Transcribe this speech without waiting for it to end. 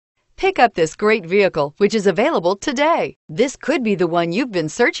Pick up this great vehicle, which is available today. This could be the one you've been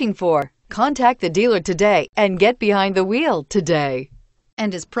searching for. Contact the dealer today and get behind the wheel today.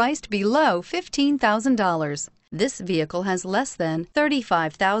 And is priced below $15,000. This vehicle has less than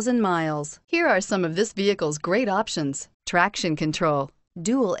 35,000 miles. Here are some of this vehicle's great options: traction control,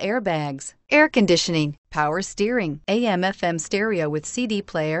 dual airbags, air conditioning, power steering, AM/FM stereo with CD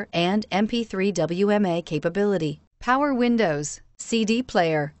player and MP3 WMA capability, power windows, CD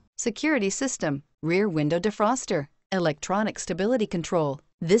player, security system, rear window defroster, electronic stability control.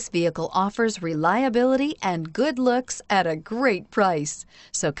 This vehicle offers reliability and good looks at a great price.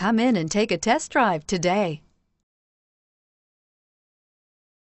 So come in and take a test drive today.